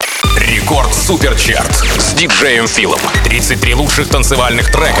Рекорд Суперчарт с диджеем Филом. 33 лучших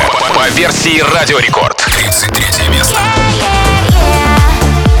танцевальных трека по версии Радио Рекорд. 33 место.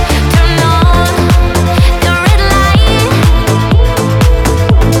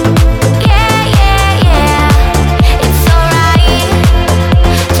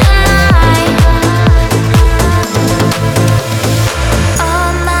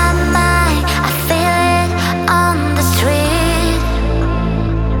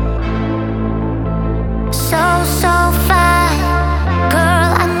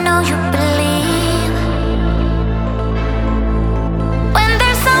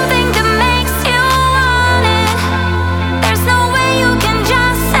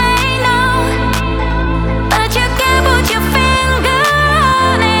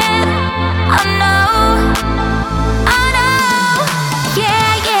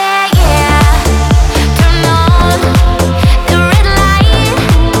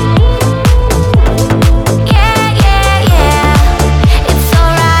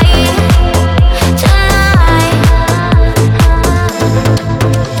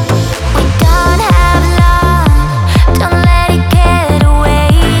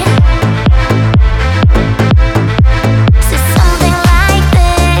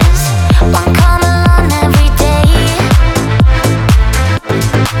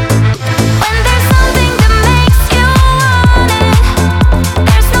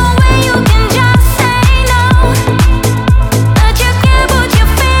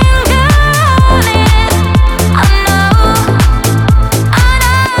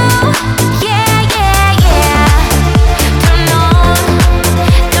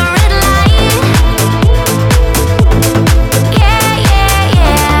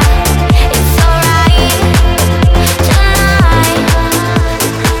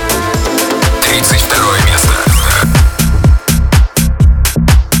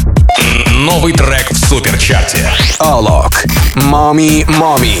 Новый трек в Суперчарте. Alok, Mami.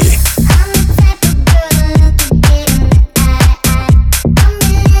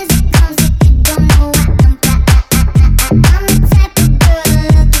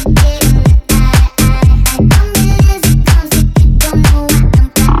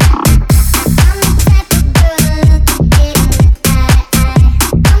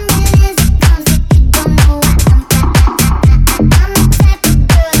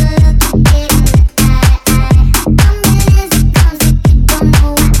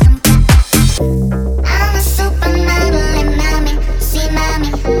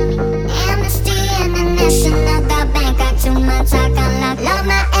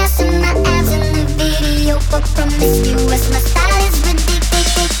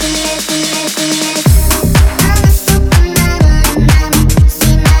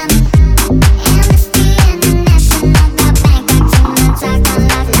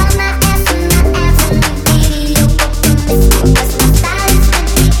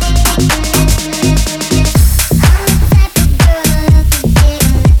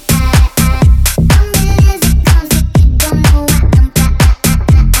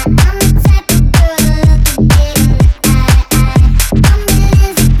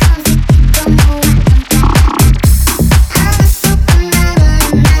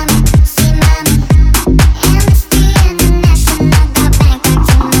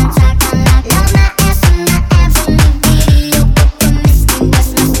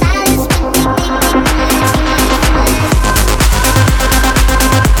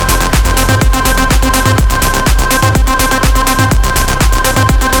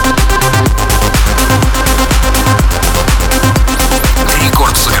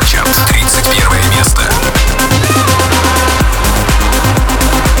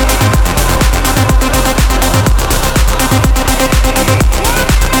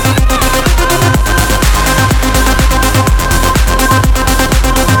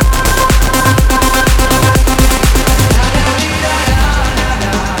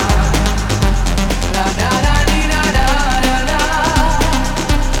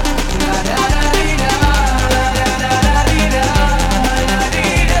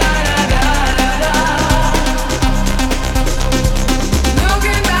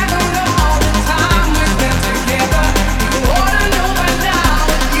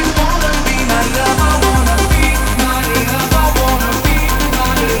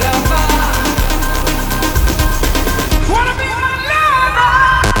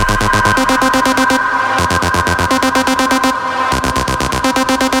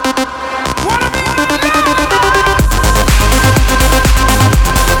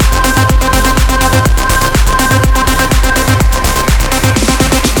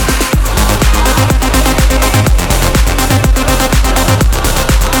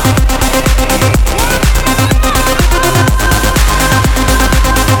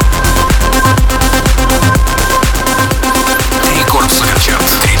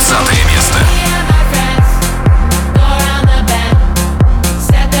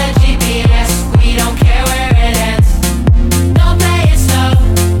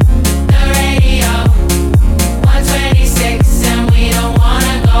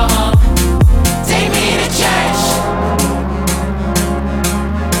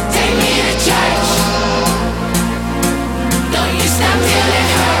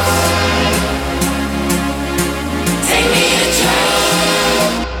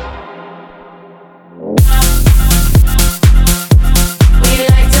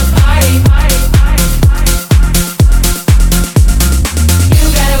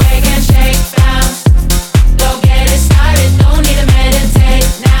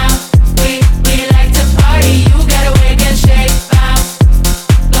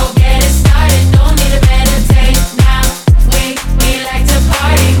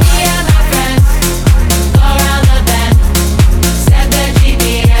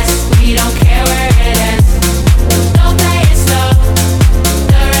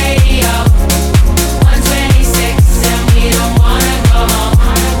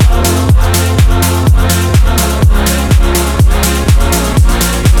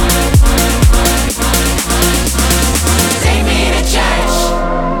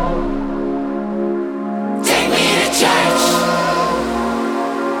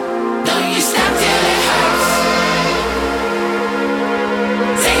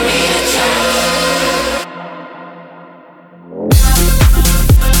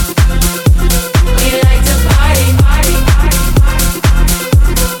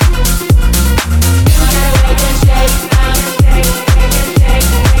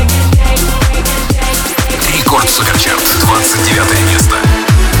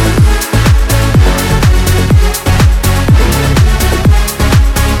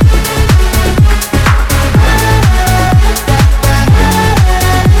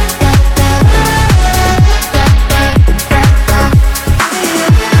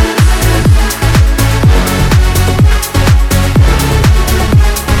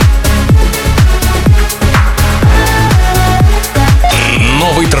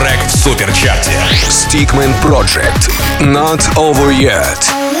 Stickmen Project. Not over yet.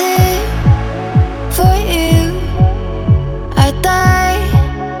 For you, I die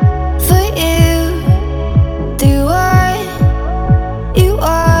for you. Do what you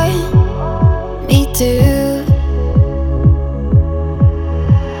want me to.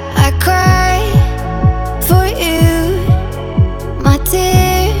 I cry for you. My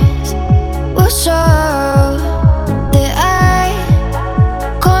tears will show that I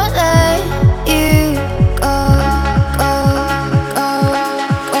can't let you go, go, go, go,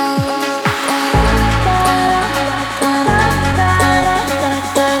 go.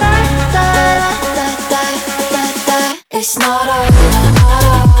 It's not over, not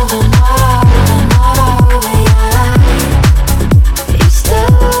over, not over, not over yet. You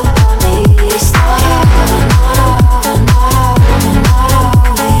still want me. It's not over, not over, not over, not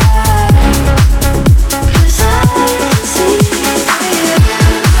over yet. 'Cause I can see you.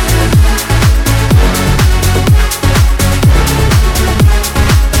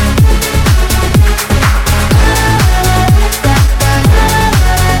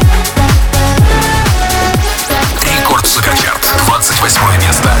 Рекорд Superchart. 28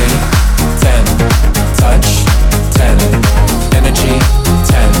 место. 10, touch, 10, energy,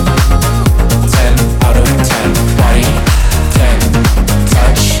 10, 10 out of 10, body, 10,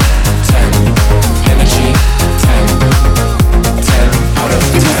 touch, 10, energy, 10, 10 out of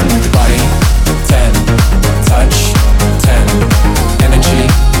 10, body, 10, touch, 10, energy,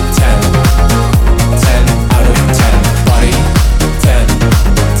 10, 10 out of 10, body, 10,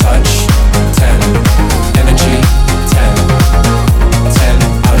 touch, 10, energy, 10, 10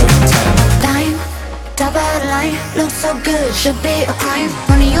 out of 10. Dime, top of the line, looks so good, should be a crime.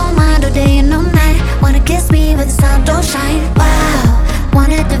 Running your mind all day and all night. Wanna kiss me but the sun don't shine. Wow,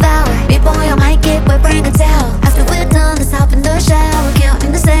 wanna devour. Before you might get wet, bring a towel. After we're done, let's hop in the shower.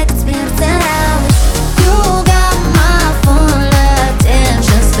 Counting the seconds, been 10 hours. You got my full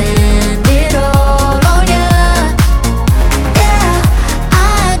attention, spend it all on ya. Yeah,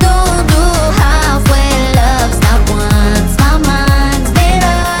 I don't do halfway loves, not once. My mind's made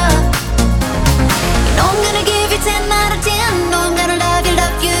up. You know I'm gonna give you 10 out of 10. Know I'm gonna love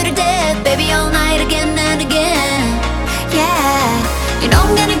you to death, baby, all night again and again. Yeah, you know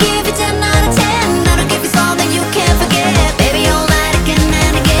I'm gonna give you 10 out of 10. That'll give you something you can't forget, baby, all night again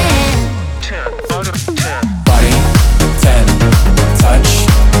and again. Body, 10, touch,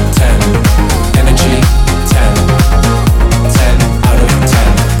 10, energy, 10, 10 out of 10,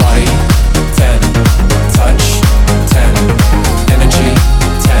 body, 10, touch, 10, energy,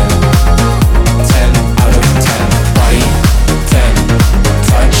 10, 10 out of 10, body, 10,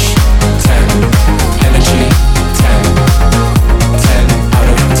 touch, 10, energy, 10, 10 out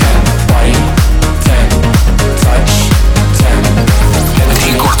of 10, body, 10, touch, 10, energy,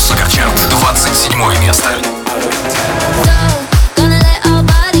 Рекорд Superchart. 27 место. out of 10. Gonna let our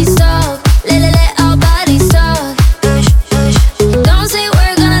bodies talk, let our bodies talk. Don't say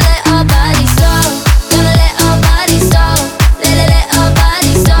we're gonna let our bodies talk. Gonna let our bodies talk, let our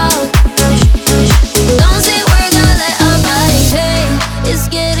bodies talk. Don't say we're gonna let our bodies. Hey, it's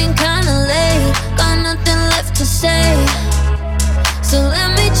getting kinda late, got nothing left to say. So let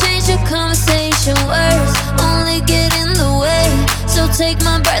me change the conversation. Words only get in the way, so take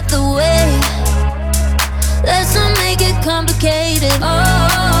my breath away. Let's not make it complicated. Oh,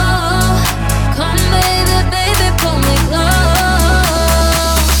 come baby, baby, pull me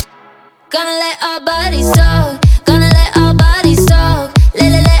close. Gonna let our bodies talk. Gonna let our bodies talk.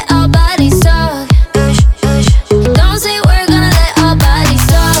 Let our bodies talk. Don't say we're gonna let our bodies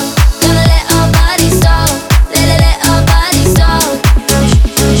talk. Gonna let our bodies talk. Let our bodies talk.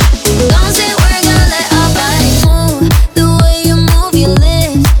 Don't say we're gonna let our bodies move. The way you move your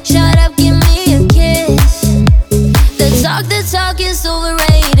lips. Shut up, give me a kiss. The talk is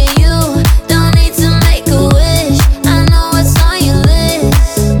overrated. You don't need to make a wish. I know what's on your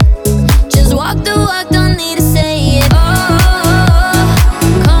list. Just walk the walk, don't need to say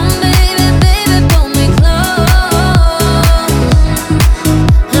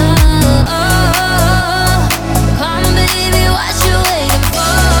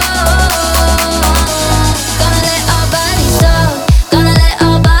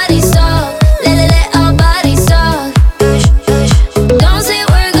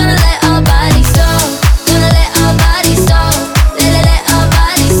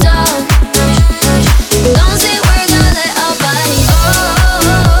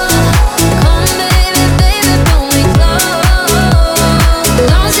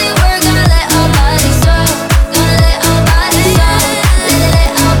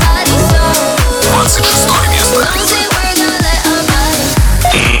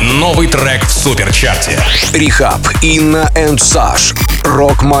Суперчарте. Rehab, Inna and Sash,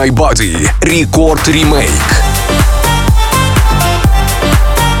 Rock My Body, Рекорд ремейк.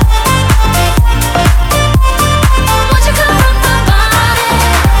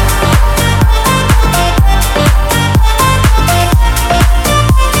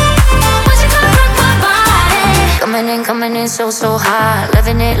 Coming in so hot,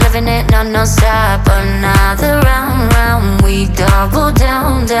 living it, non-stop. Another round, we double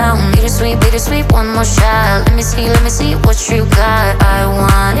down. Bittersweet, one more shot. Let me see what you got. I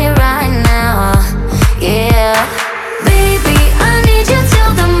want it right now, yeah. Baby, I need you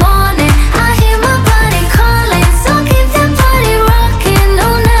till the morning. I hear my body calling, so keep that body rocking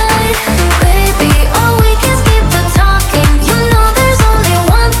all night. Baby, all we can skip the talking. You know there's only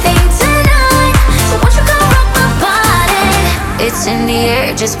one thing tonight, so won't you come rock my body? It's in the air,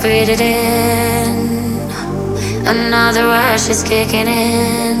 just breathe it in. Another rush is kicking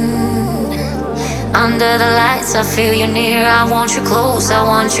in. Under the lights, I feel you near. I want you close, I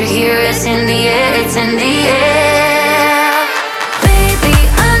want you here. It's in the air, it's in the air. Baby,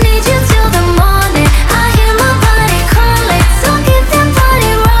 I need you till the morning. I hear my body calling, so keep that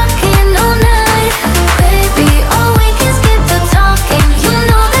body rocking all night. Baby, all we can skip the talking. You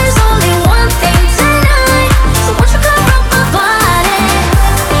know there's only one thing tonight, so won't you come rock my body?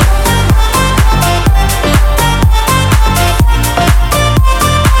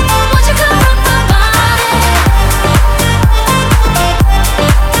 Won't you come rock my body?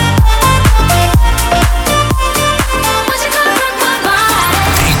 Won't you come rock my body?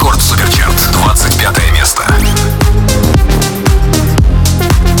 Рекорд Суперчарт, 25 место.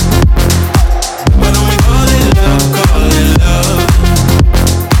 Why don't we call it love, call it love?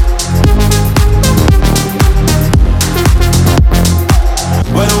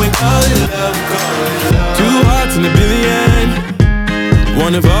 Why don't we call it love, call it love? Two hearts in a billion,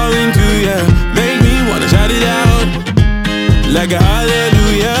 wanna fall into ya. Make me wanna shout it out like a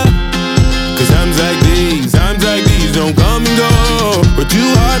hallelujah. Cause times like these don't come and go. We're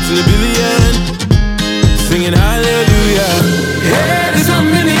two hearts in a billion, singing hallelujah. Hey, there's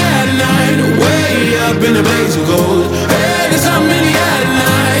something in the air tonight, way up in the blaze of gold. Hey, there's something in the air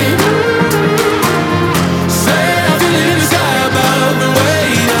tonight. Say I feel it in the sky above and way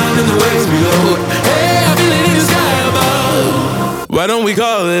down in the waves below. Hey, I feel it in the sky above. Why don't we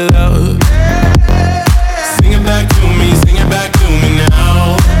call it love? Sing it back to me, sing it back to me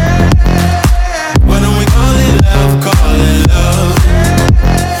now. Why don't we call it love, call it love?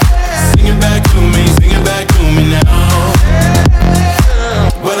 Sing it back to me now.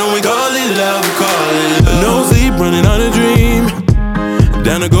 Why don't we call it love, call it love? No sleep, running on a dream.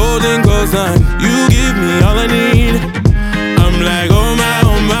 Down the golden coastline, you give me all I need. I'm like, oh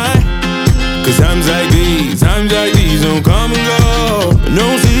my. Cause times like these don't come and go.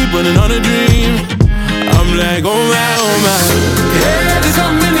 No sleep, running on a dream. I'm like, oh my. Hey, there's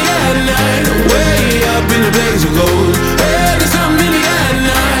something in the air tonight, way up in the blaze of gold. Hey, there's something in the air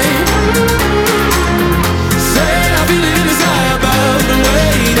tonight. Say I feel it in the sky above and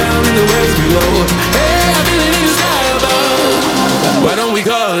way down in the waves below. Hey, I feel it in the sky above. Why don't we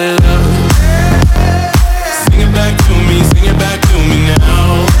call it love? Sing it back to me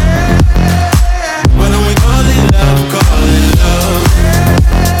now. Why don't we call it love, call it love?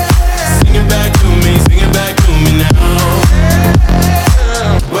 Sing it back to me now.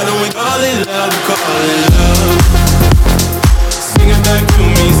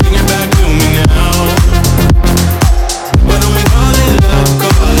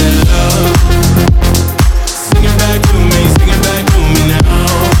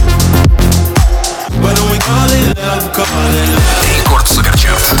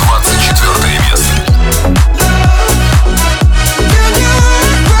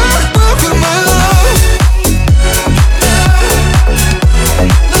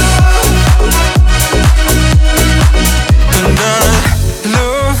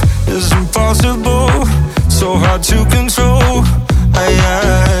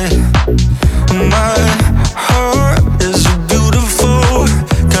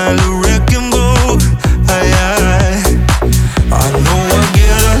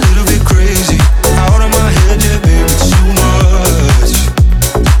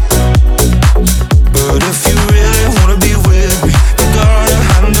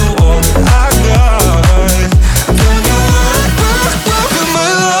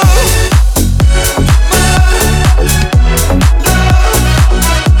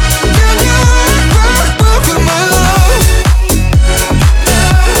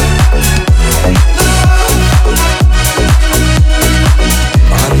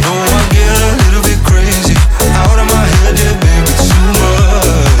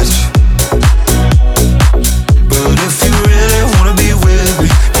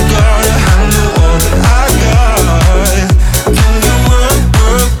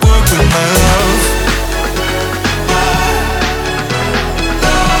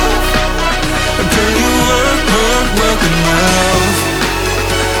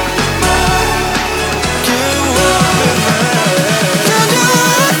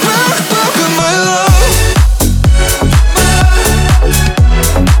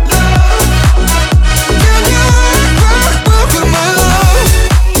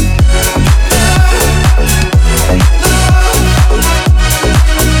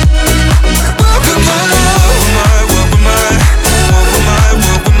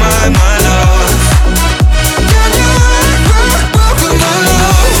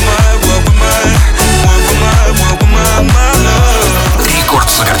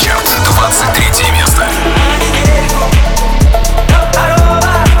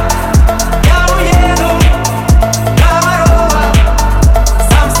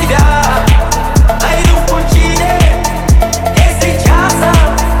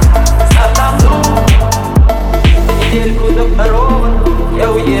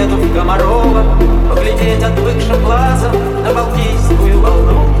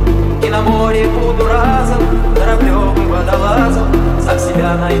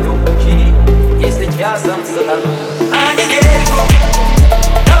 найду пути, если часом затону. А недельку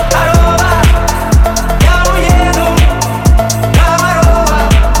до второго я уеду Komarovo,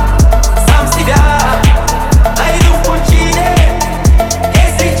 сам себя найду в пучине,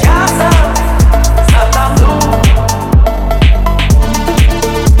 если часом затону.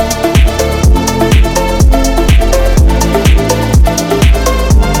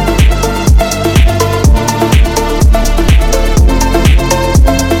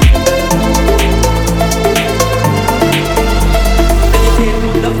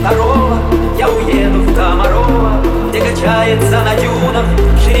 Я уеду в Komarovo, где качается на дюнах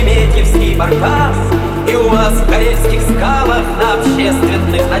Шереметьевский баркас. И у вас в карельских скалах на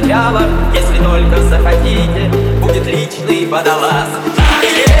общественных началах, если только захотите, будет личный водолаз. Я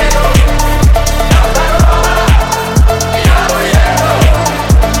уеду до второго, я уеду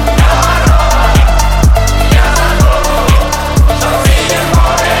Komarovo, я забуду, что в синем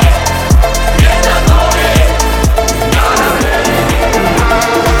море не дотонет.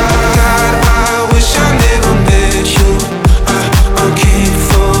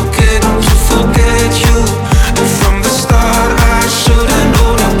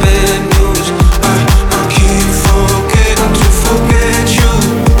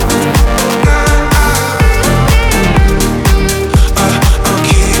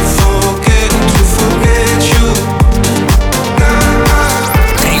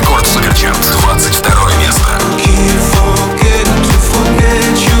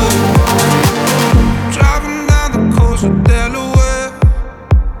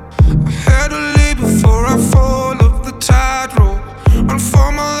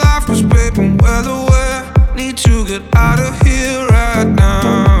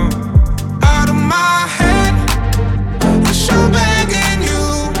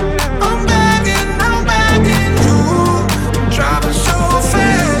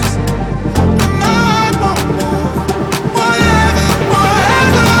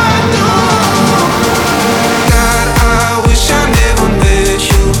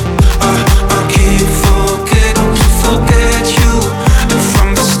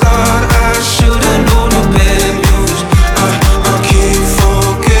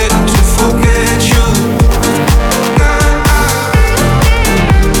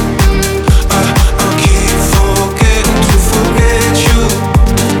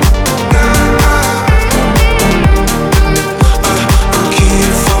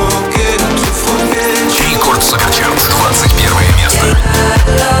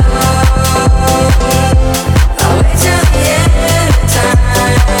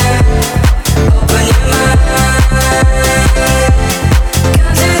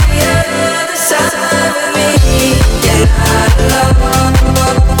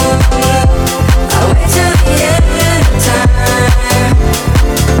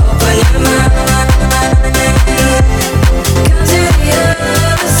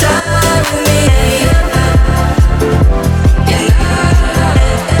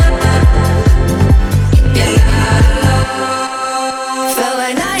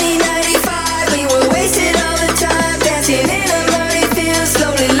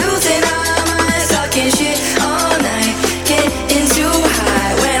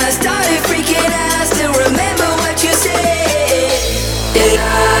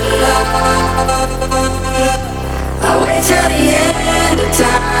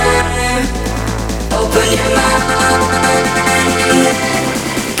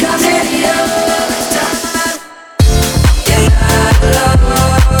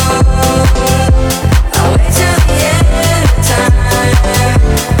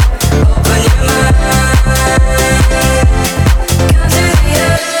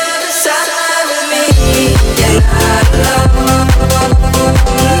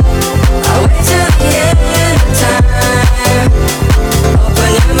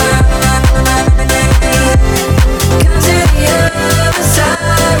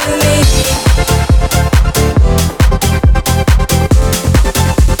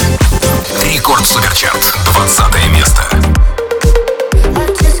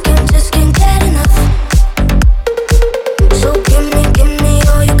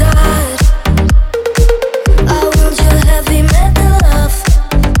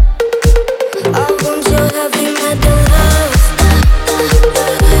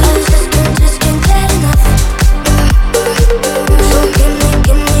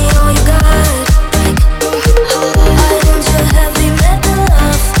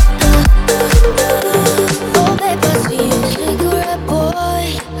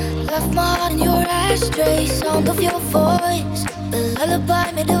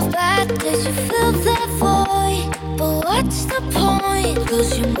 But what's the point? Cause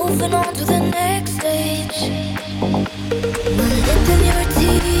you're moving on to the next stage. My lip in your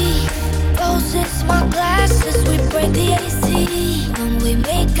teeth, roses, my glasses, we break the AC. When we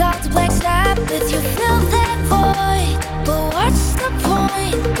make out the black Sabbath, you fill that void. But what's the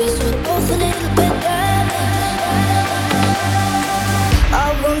point? Cause we're both a little bit damaged. I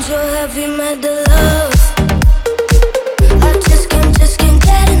want your heavy metal love. I just can't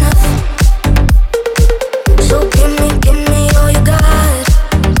get enough. So give me all you got.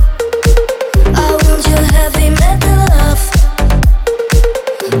 I want your heavy metal love.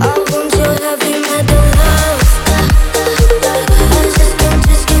 I want your heavy metal love. I just can't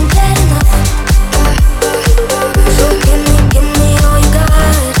get enough. So give me all you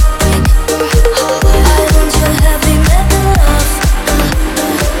got. I want your heavy metal love.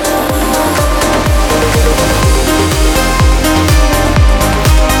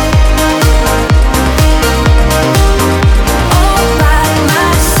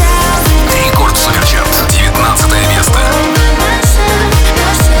 Рекорд Superchart, 19 место.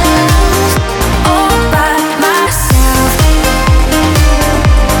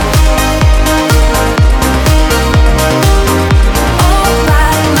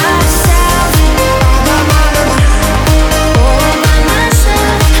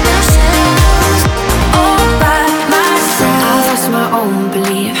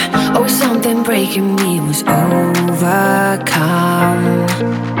 Breaking me was overcome.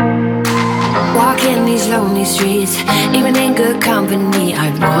 Walking these lonely streets, even in good company,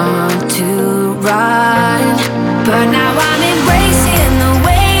 I want to run. But now I'm embracing the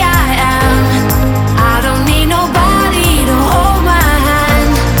way I am. I don't need nobody to hold my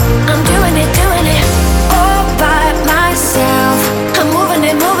hand. I'm doing it all by myself. I'm moving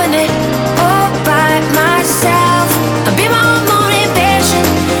it all by myself. I'll be my own motivation.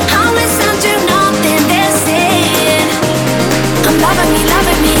 I'll listen to nothing they're saying. I'm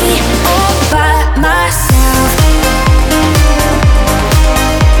loving me all by myself.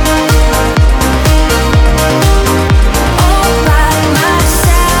 All by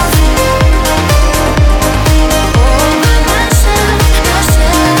myself. All by myself.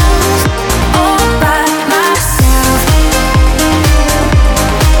 All by myself.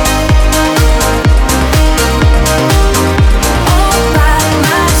 All by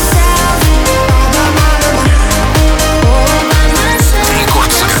myself.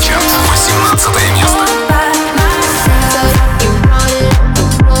 Рекорд Superchart, 18 место.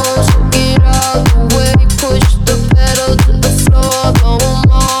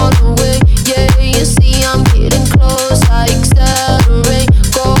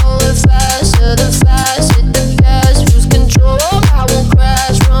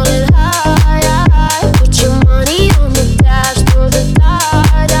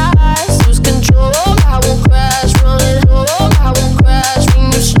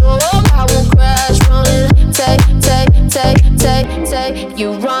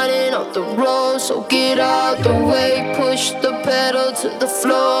 You're running off the road, so get out the way. Push the pedal to the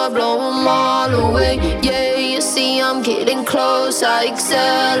floor, blow them all away. Yeah, you see I'm getting close, I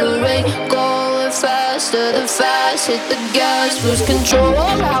accelerate. Going faster than fast, hit the gas, lose control.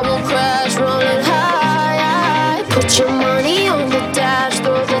 I won't crash, running high. Put your money on the dash,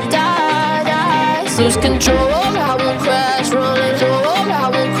 throw the dice. Lose control, I won't crash, running low. I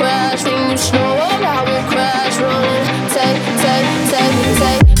won't crash, when you slow. I won't crash, running.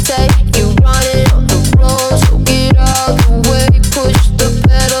 Take. You running on the road, so get out the way. Push the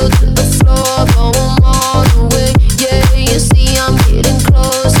pedal to the floor, blow 'em all the way. Yeah, you see I'm getting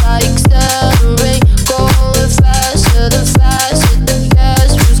close, I accelerate. Going faster than fast, hit the gas,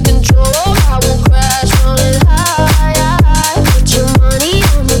 lose control. I won't crash, running high. Put your money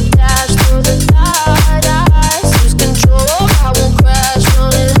on the dash, throw the dice. Lose control.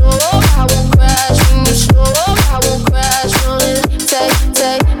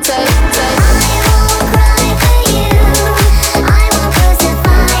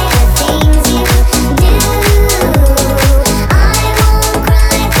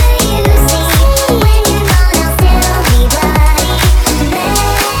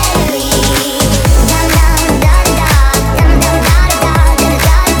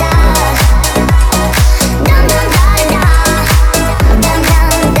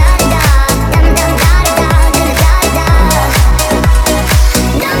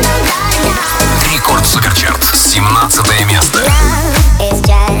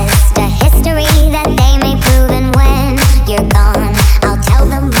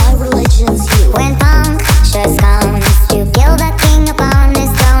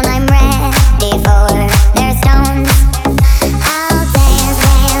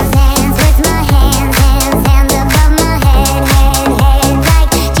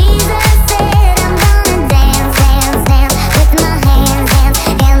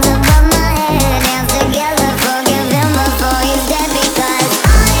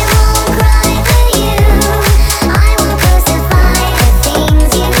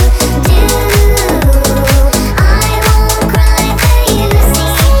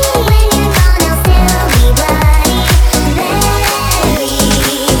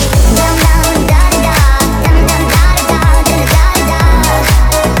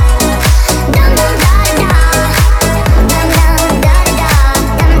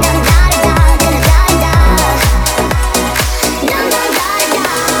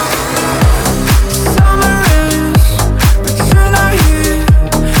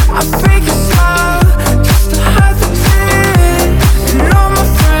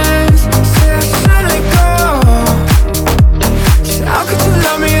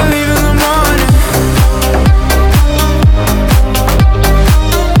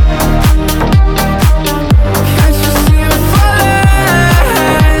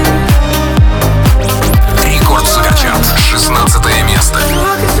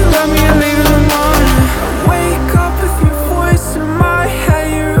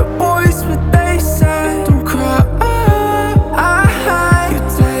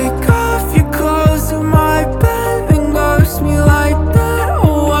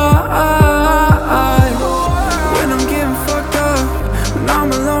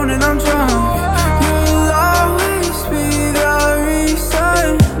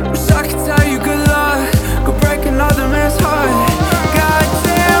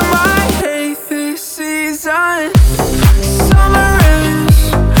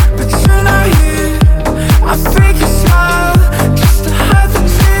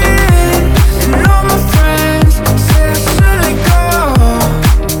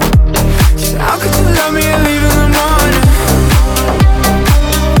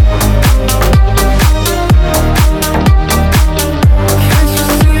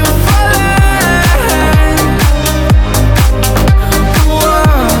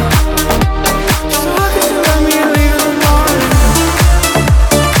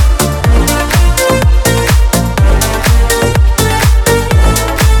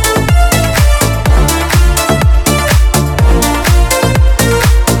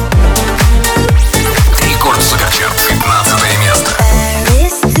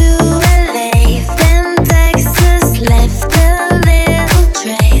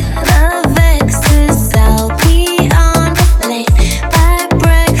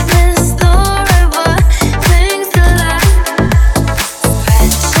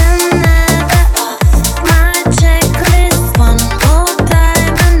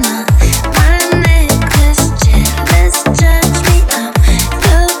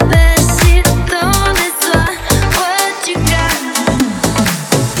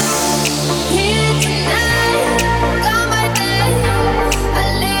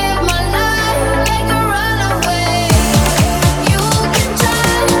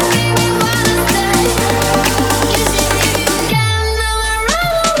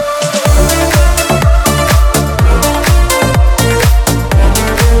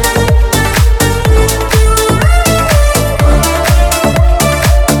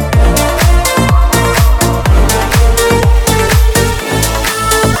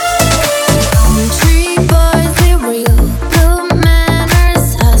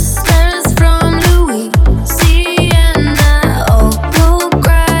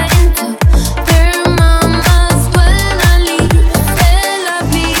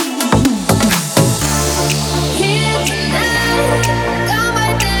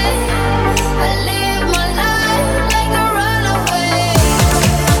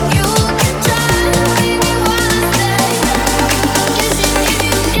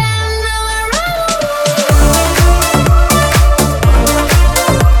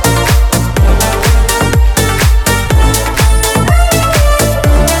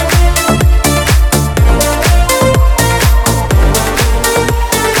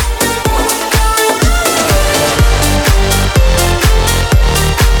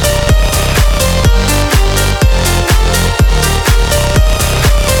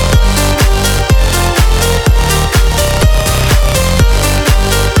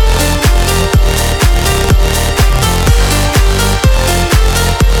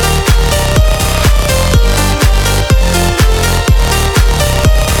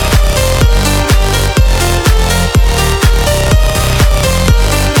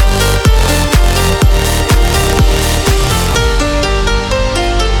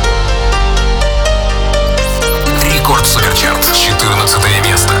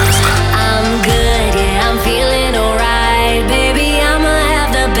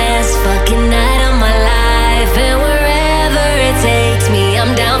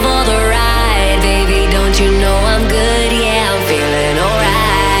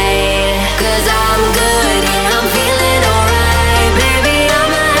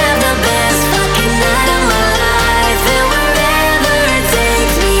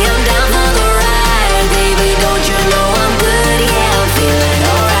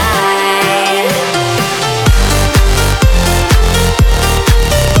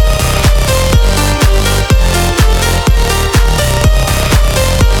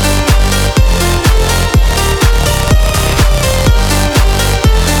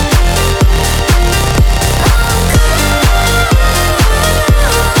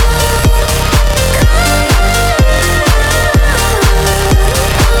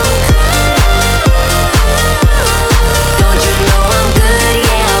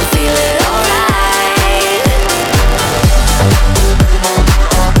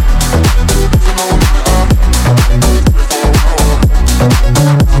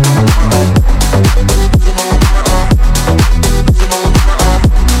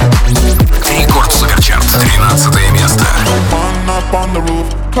 up on the roof.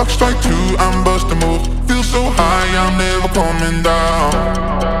 Clock strike 2, I'm busting move. Feel so high, I'm never coming down.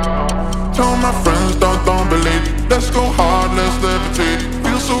 Tell my friends, don't believe. Let's go hard, let's levitate.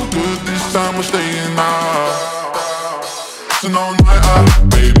 Feel so good, this time we're staying out. It's an all night up,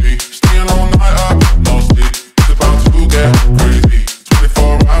 baby. Staying all night up, no sleep. It's about to get crazy.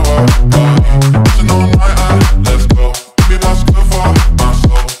 24-hour party. It's an all night up, let's go. Give me what's good for my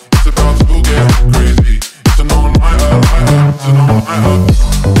soul. It's about to get crazy. It's an all night up, it's an all night up.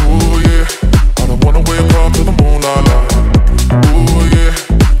 Ooh yeah, I don't wanna wake up to the moonlight. Ooh yeah,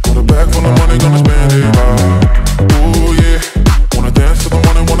 got a bag full of money, gonna spend it right. Ooh yeah, wanna dance to the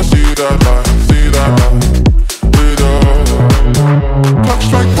morning, wanna see that light, see that light. With us. Clock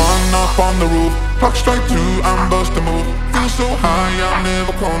strike 1 up on the roof. Clock strike 2, I'm busting move. Feel so high, I'm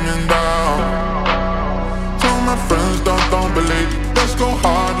never coming down. Tell my friends, don't believe. Let's go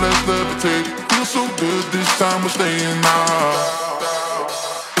hard, let's levitate. Feel so good, this time we're staying out.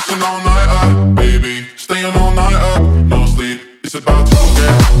 It's an all night up, baby. Staying all night up, no sleep. It's about to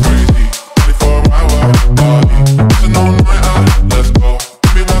get crazy. 24-hour party. It's an all night up, let's go.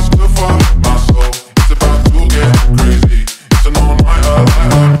 Give me what's good for my soul. It's about to get crazy. It's an all night up,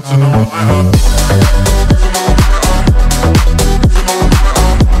 it's an all night up.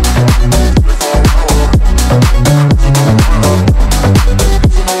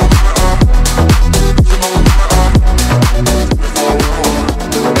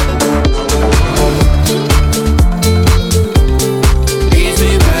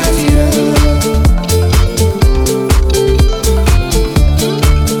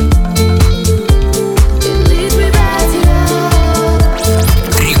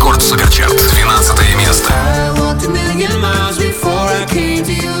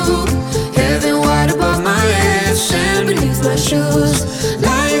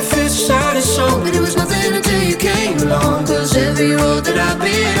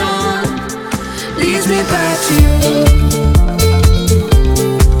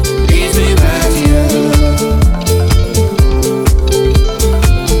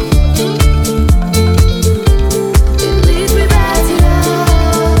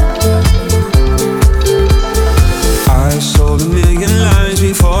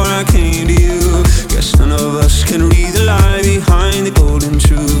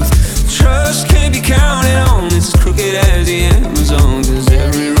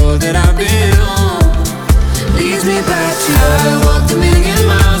 Back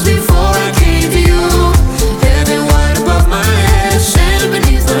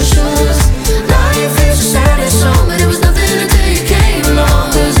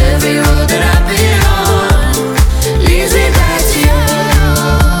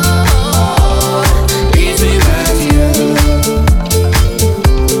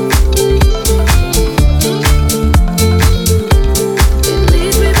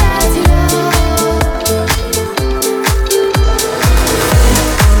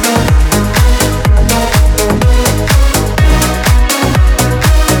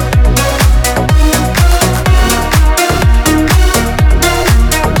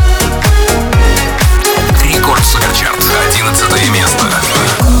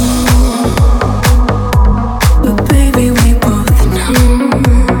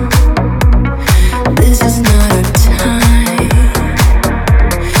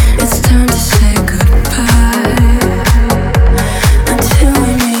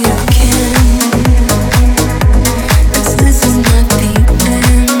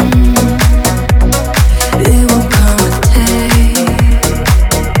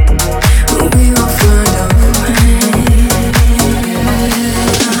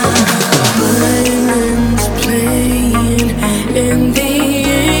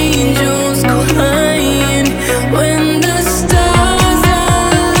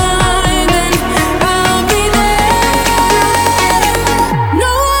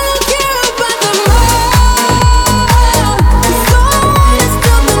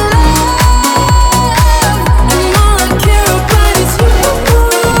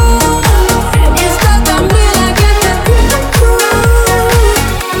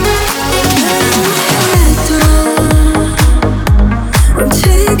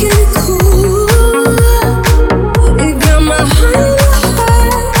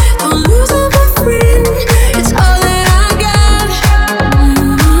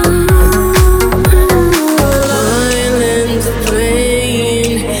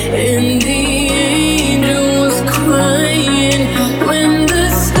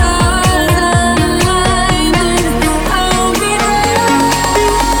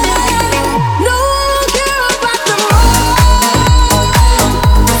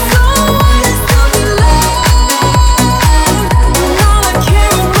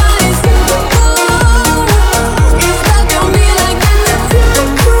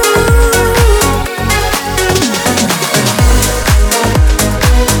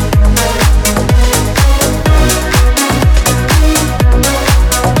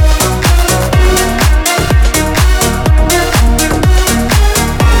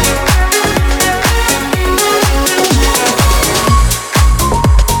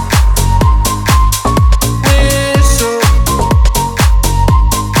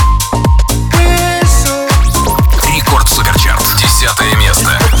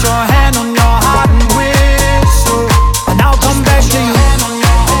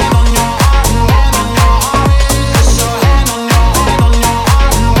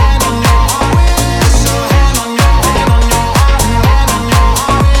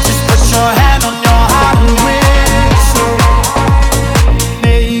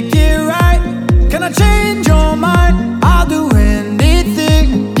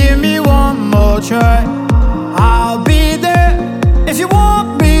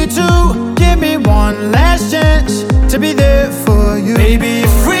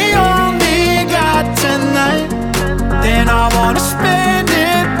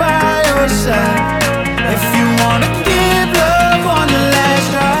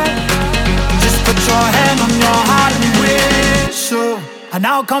and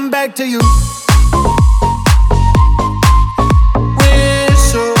I'll come back to you.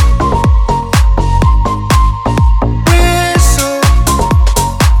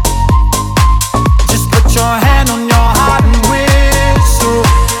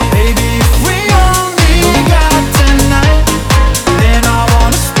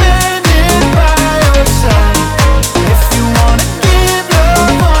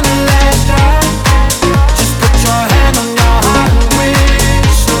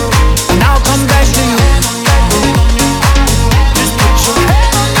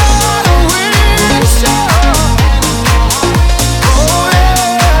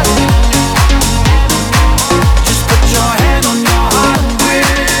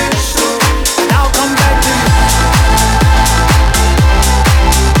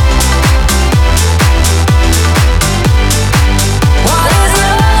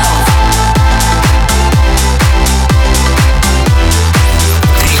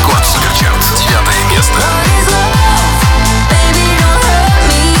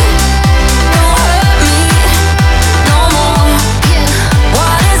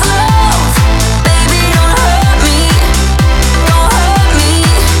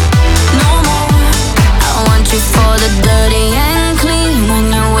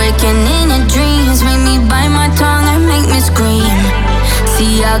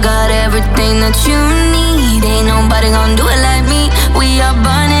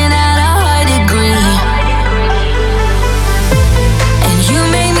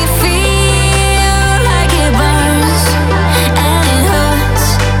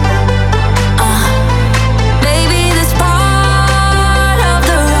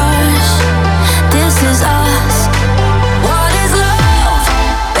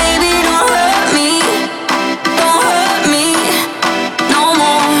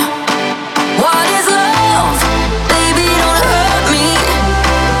 What is love? Baby, don't hurt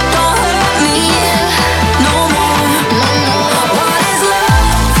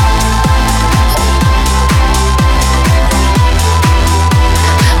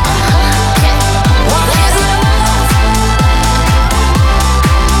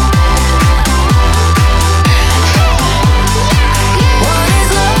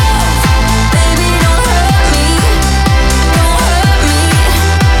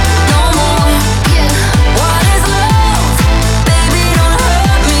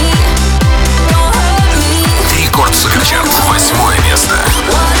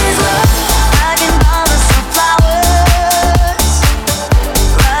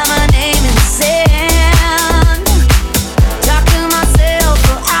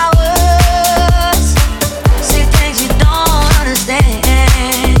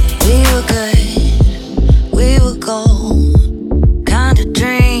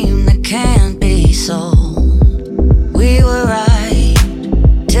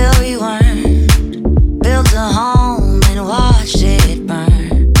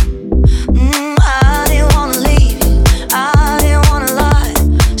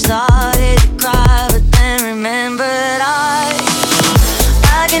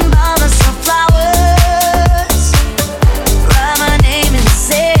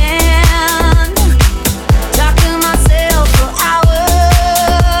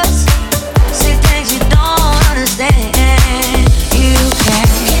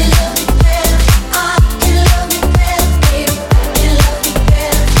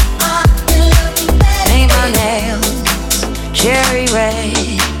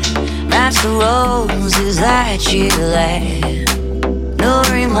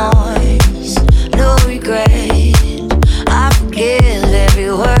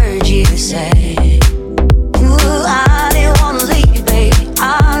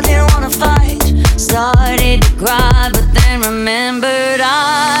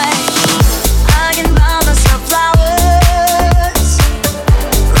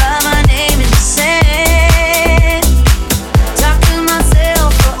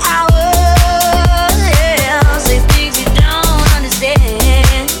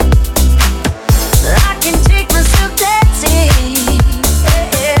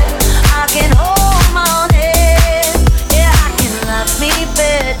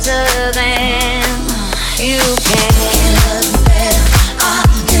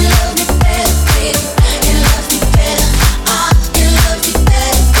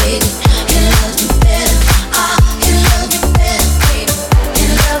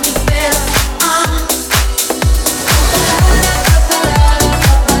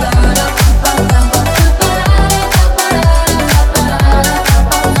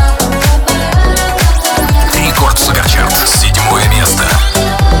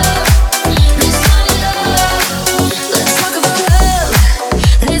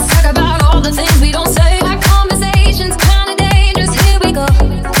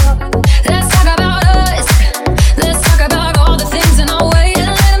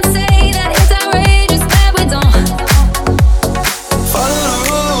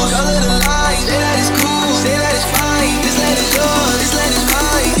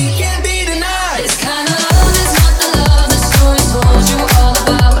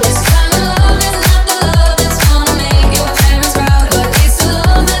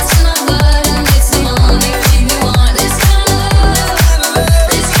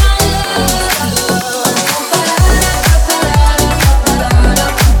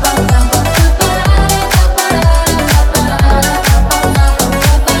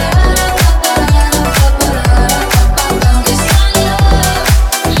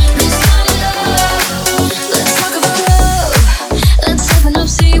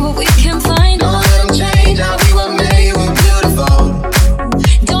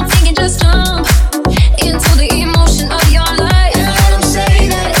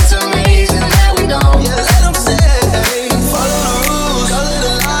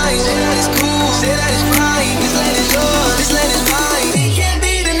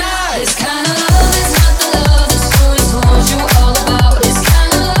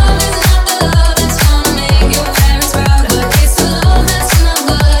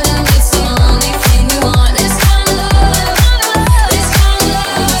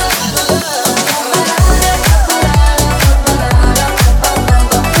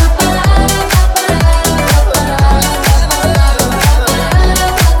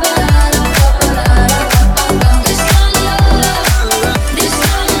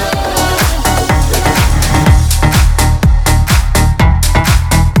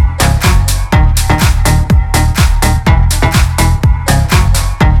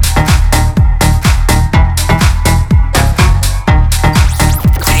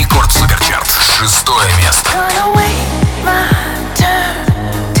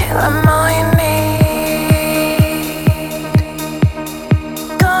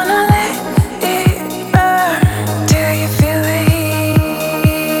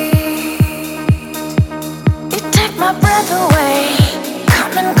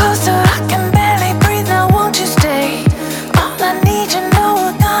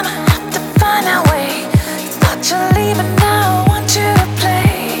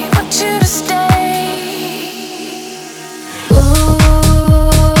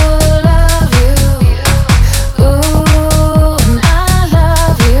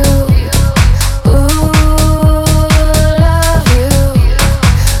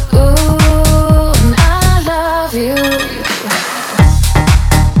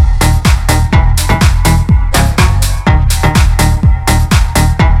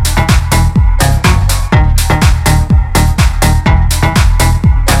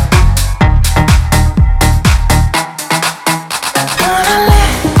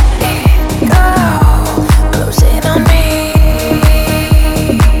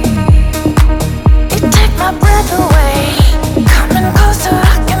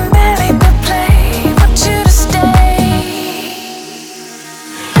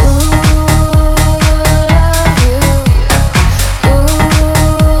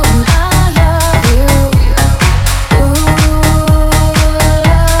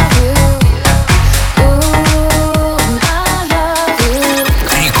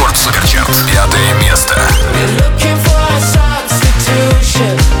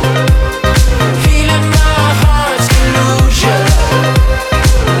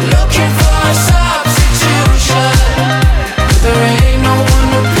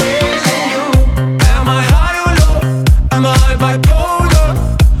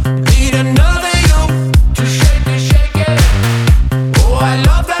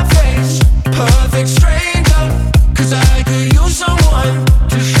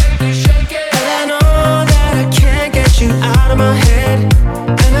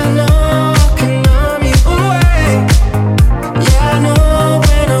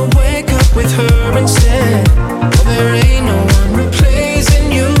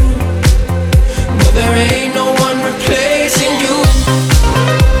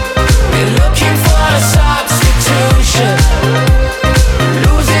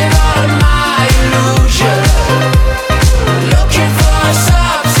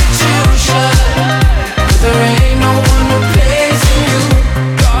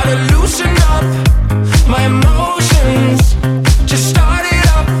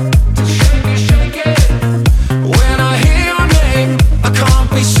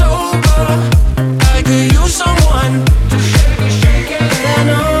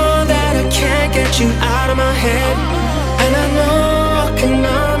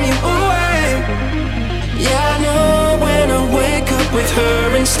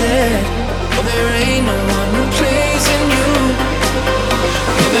illusion. But there ain't no one replacing you.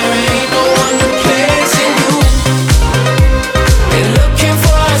 But there ain't no one replacing you. They're looking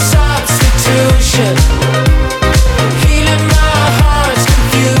for a substitution, healing my heart's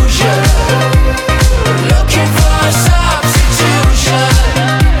confusion. Looking for a substitution,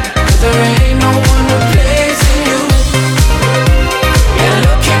 but there ain't no one replacing you. They're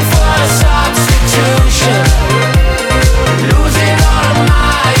looking for a substitution, losing all of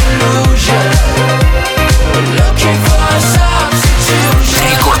my illusion. Looking for a substitution.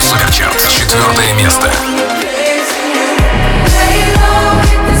 Рекорд Superchart, 4 место.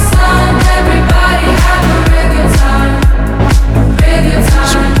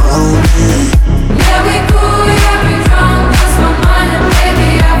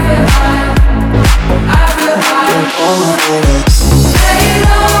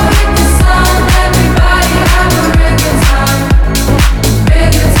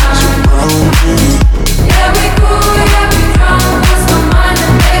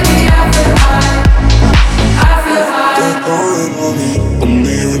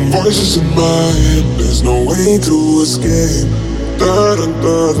 Voices in my head, there's no way to escape.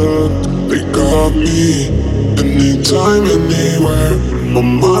 Da-da-da-da, they got me. Anytime, anywhere, my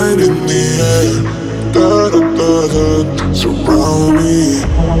mind in the air. Da-da-da-da, surround me.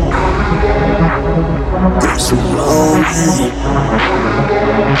 They surround me.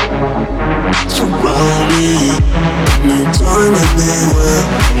 Surround me. Anytime, anywhere,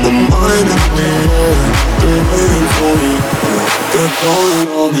 my mind in the air. They're waiting for me. They're calling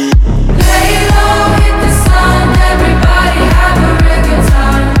on me. Lay low, hit the sun. Everybody have a real good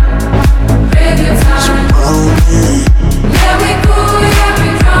time. Real good time. Surround me. Yeah, we cool, yeah, we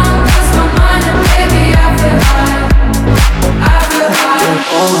drunk. Lost my mind and baby, I feel high. I feel high. They're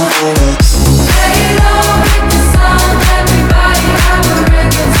calling on me. Lay low, hit the sun. Everybody have a real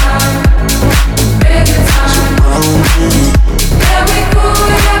good time. Real good time. Surround me. Yeah, we cool,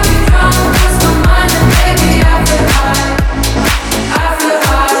 yeah, we drunk. Lost my mind and baby, I feel high. I feel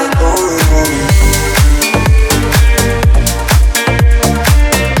high. They're calling on me.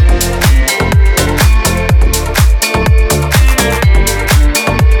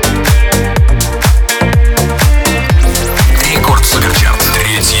 Рекорд Superchart,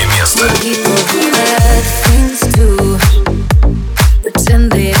 3 место. People do bad things too. Pretend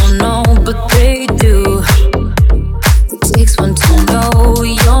they don't know, but they do. It takes one to know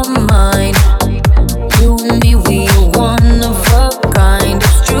your mind. You and me, we are one of a kind.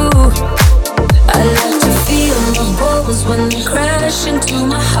 It's true. I like to feel my bones when they crash into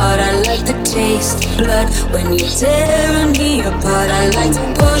my heart. I like the taste of blood when you're tearing me apart. I like to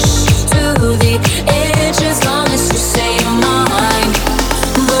push to the edge as long as you say you're mine.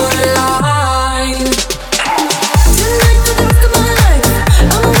 Borderline. Tonight for the rest of my life,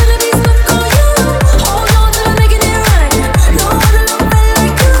 I'm gonna be stuck on you. Hold on till I'm making it right. No other love felt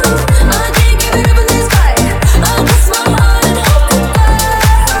like you. I can't give it up in this fight. I'll cross my heart and hope to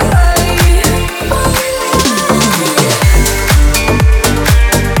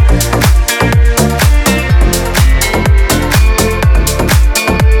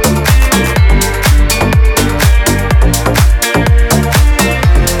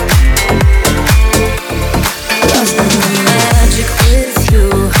lost in the magic with you.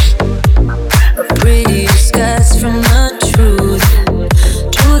 A pretty disguise from the truth.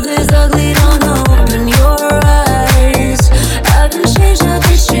 Truth is ugly, don't open your eyes. I've been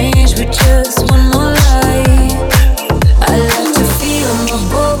changed, but just one more lie. I like to feel my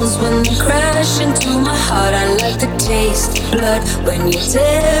bones when they crash into my heart. I like the taste of blood when you're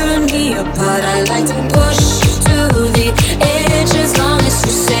tearing me apart. I like to push to the edge as long